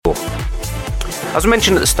As I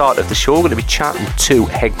mentioned at the start of the show, we're going to be chatting to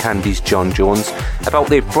Head Kandi's John Jones about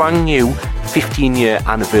their brand new 15-year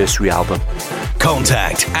anniversary album.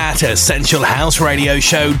 Contact at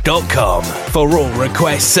essentialhouseradioshow.com for all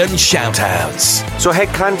requests and shout-outs. So Head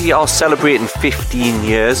Kandi are celebrating 15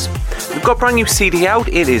 years. We've got a brand new CD out.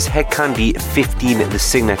 It is Head Kandi 15, the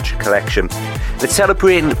Signature Collection. It's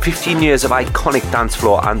celebrating 15 years of iconic dance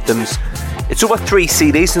floor anthems. It's over 3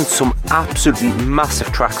 CDs and some absolutely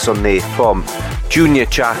massive tracks on there from Junior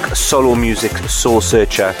Jack, Solo Music, Soul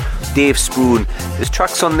Searcher, Dave Spoon. There's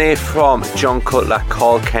tracks on there from John Cutler,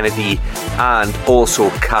 Carl Kennedy and also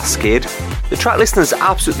Cascade. The track listing is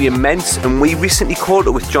absolutely immense, and we recently caught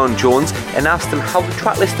up with John Jones and asked him how the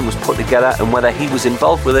track listing was put together and whether he was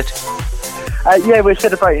involved with it. We're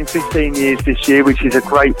celebrating 15 years this year, which is a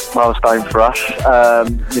great milestone for us. So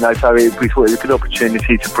we thought it was a good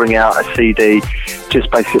opportunity to bring out a CD,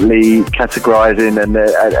 just basically categorising and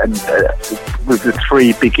with the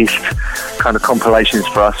 3 biggest kind of compilations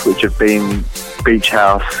for us, which have been Beach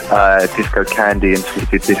House, Disco Kandi and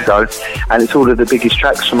Twisted Disco, and it's all of the biggest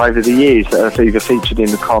tracks from over the years that have either featured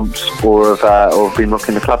in the comps or have been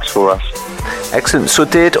rocking the clubs for us. Excellent. So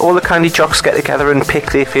did all the Kandi jocks get together and pick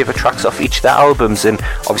their favourite tracks off each of their albums, and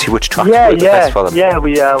obviously which tracks were the best for them?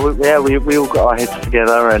 We all got our heads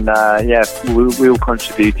together and we all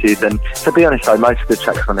contributed. And to be honest though, most of the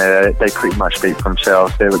tracks on there, they pretty much speak for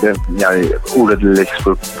themselves. All of the lists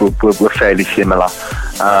were fairly similar.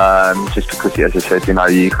 Just because, as I said, you know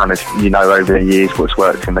over the years what's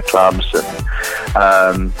worked in the clubs.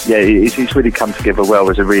 And, it's really come together well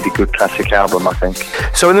as a really good classic album, I think.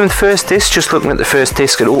 So in the first disc, just looking at the first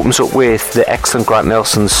disc, it opens up with the excellent Grant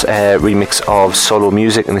Nelson's remix of Solo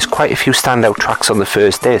Music, and there's quite a few standout tracks on the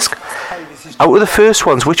first disc. Out of the first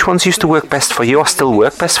ones, which ones used to work best for you or still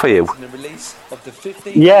work best for you?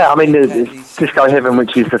 Yeah, I mean, Disco Heaven,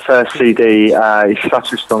 which is the first CD, is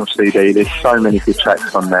such a strong CD. There's so many good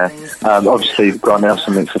tracks on there. Obviously, Grant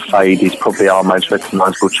Nelson mix of Fade is probably our most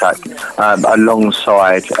recognisable track,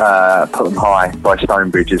 alongside Put 'Em High by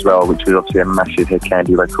Stonebridge as well, which was obviously a massive Head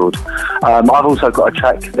Kandi record. I've also got a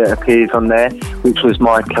track that appears on there, which was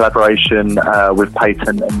my collaboration with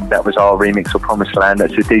Peyton, and that was our remix of Promised Land.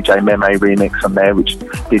 That's a DJ Meme remix on there, which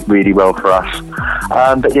did really well for us.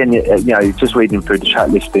 But then, just reading through the track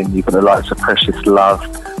listing, you've got the likes of Precious Love,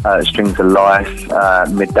 Strings of Life,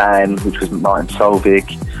 Medan, which was Martin Solveig,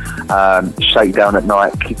 Shakedown at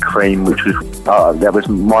Night, Kid Cream, which was that was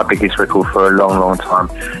my biggest record for a long time.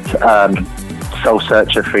 Soul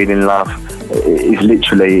Searcher, Feeling Love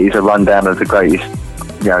is a rundown of the greatest,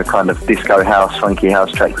 kind of disco house, funky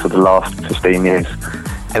house tracks of the last 15 years.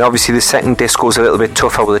 And obviously the second disc goes a little bit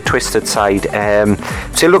tougher with the Twisted side.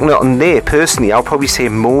 So looking at on there, personally, I'll probably say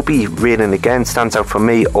Moby, Raining Again, stands out for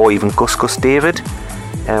me, or even Gus Gus David.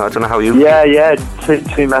 I don't know how you... Yeah,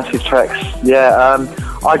 two massive tracks.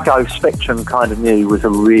 I'd go Spectrum Kind of New was a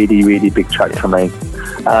really, really big track for me.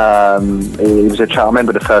 It was a track, I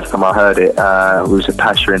remember the first time I heard it, it was a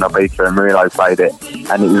Pasha in Ibiza and Murillo played it,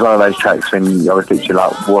 and it was one of those tracks when I was literally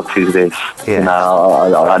like, what is this? Yeah.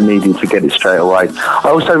 I needed to get it straight away. I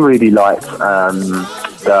also really liked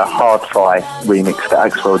the Hard-Fi remix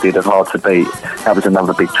that Axwell did of Hard to Beat. That was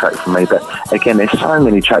another big track for me, but again, there's so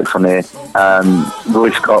many tracks on there.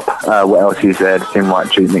 Royce Cop, What Else Is There, the Thin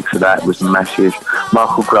White Duke mix of that was massive.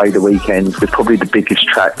 Michael Gray, The Weeknd was probably the biggest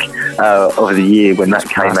track of the year when that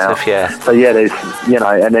came out. Yeah. So there's,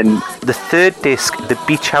 and then... The third disc, the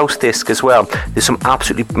Beach House disc as well, there's some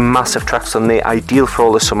absolutely massive tracks on there, ideal for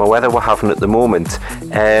all the summer weather we're having at the moment.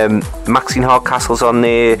 Maxine Hardcastle's on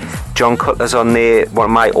there, John Cutler's on there, one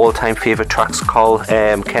of my all-time favourite tracks, Carl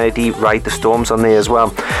Kennedy, Ride the Storm's on there as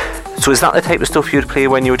well. So is that the type of stuff you'd play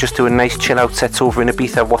when you were just doing nice chill-out sets over in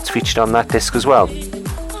Ibiza? What's featured on that disc as well?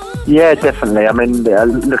 Yeah, definitely. I mean,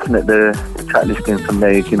 looking at the track listing from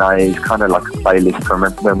these, it's kind of like a playlist from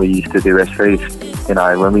when we used to do SVs.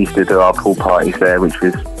 When we used to do our pool parties there, which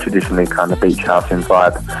was traditionally kind of beach housing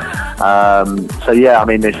vibe.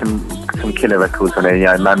 There's some killer records on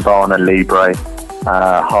there. Mambana, Libre,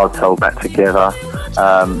 Hard Soul, Back Together.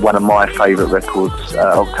 One of my favourite records,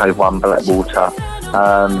 Octave 1, Blackwater.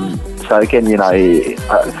 So again,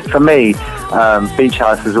 for me, Beach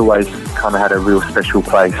House has always kind of had a real special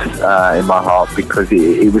place in my heart because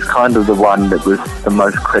it was kind of the one that was the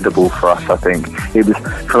most credible for us, I think. It was,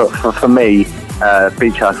 for me,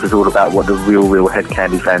 Beach House was all about what the real Head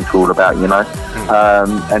Kandi fans were all about, and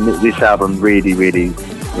this album really, really,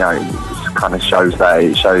 kind of shows that.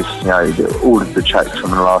 It shows, all of the tracks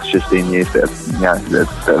from the last 15 years that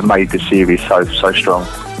have made the series so strong.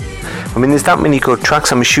 I mean, there's that many good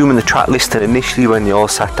tracks. I'm assuming the track listing initially when you all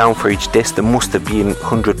sat down for each disc, there must have been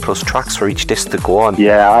 100 plus tracks for each disc to go on.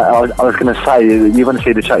 Yeah, I was going to say, you want to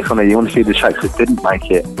see the tracks on there, you want to see the tracks that didn't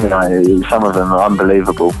make it. You know, some of them are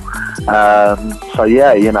unbelievable. So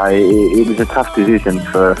yeah, you know, it was a tough decision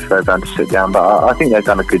for everyone to sit down, but I think they've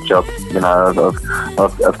done a good job, you know,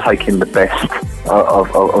 of taking the best of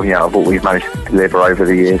you know, of what we've managed to deliver over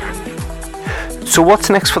the years. So what's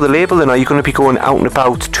next for the label then? Are you going to be going out and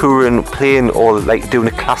about, touring, playing, or like doing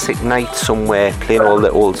a classic night somewhere, playing all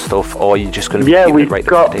the old stuff, or are you just going to be we've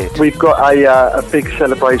got a big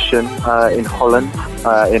celebration in Holland,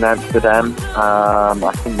 in Amsterdam.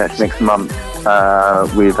 I think that's next month,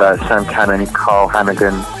 with Sam Cannon, Carl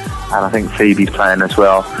Hannigan, and I think Phoebe's playing as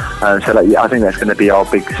well. So I think that's going to be our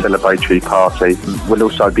big celebratory party. We'll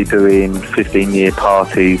also be doing 15-year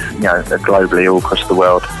parties, you know, globally all across the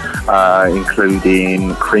world,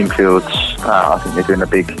 including Creamfields. I think they're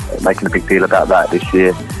making a big deal about that this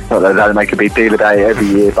year. Not that they don't make a big deal about it every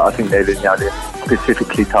year, but I think they're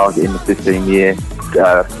specifically targeting the 15-year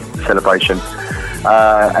celebration.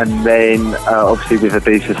 And then obviously with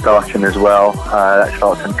Ibiza starting as well, that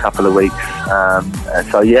starts in a couple of weeks.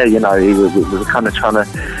 So yeah, you know, we're kind of trying to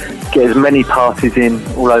get as many parties in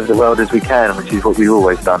all over the world as we can, which is what we've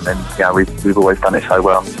always done, and you know, we've always done it so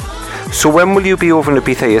well. So when will you be over in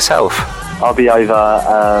Ibiza yourself? I'll be over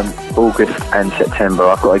August and September.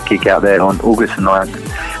 I've got a gig out there on August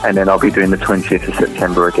 9th, and then I'll be doing the 20th of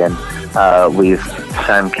September again with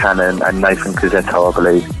Sam Cannon and Nathan Cazzetto, I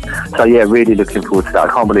believe. So yeah, really looking forward to that.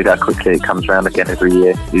 I can't believe how quickly it comes around again every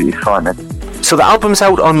year. It's frightening. So the album's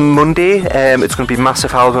out on Monday. It's going to be a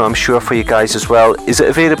massive album, I'm sure, for you guys as well. Is it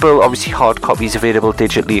available? Obviously, hard copies available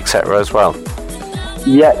digitally, etc. as well.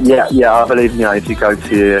 Yeah. I believe, you know, if you go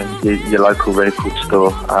to your local record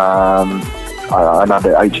store, I know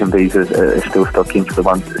that HMVs are still stocking for the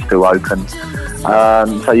ones that are still open.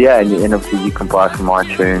 So yeah, and obviously you can buy from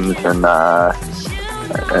iTunes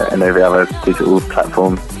and every other digital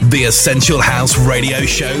platform. The Essential House Radio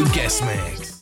Show guest mix.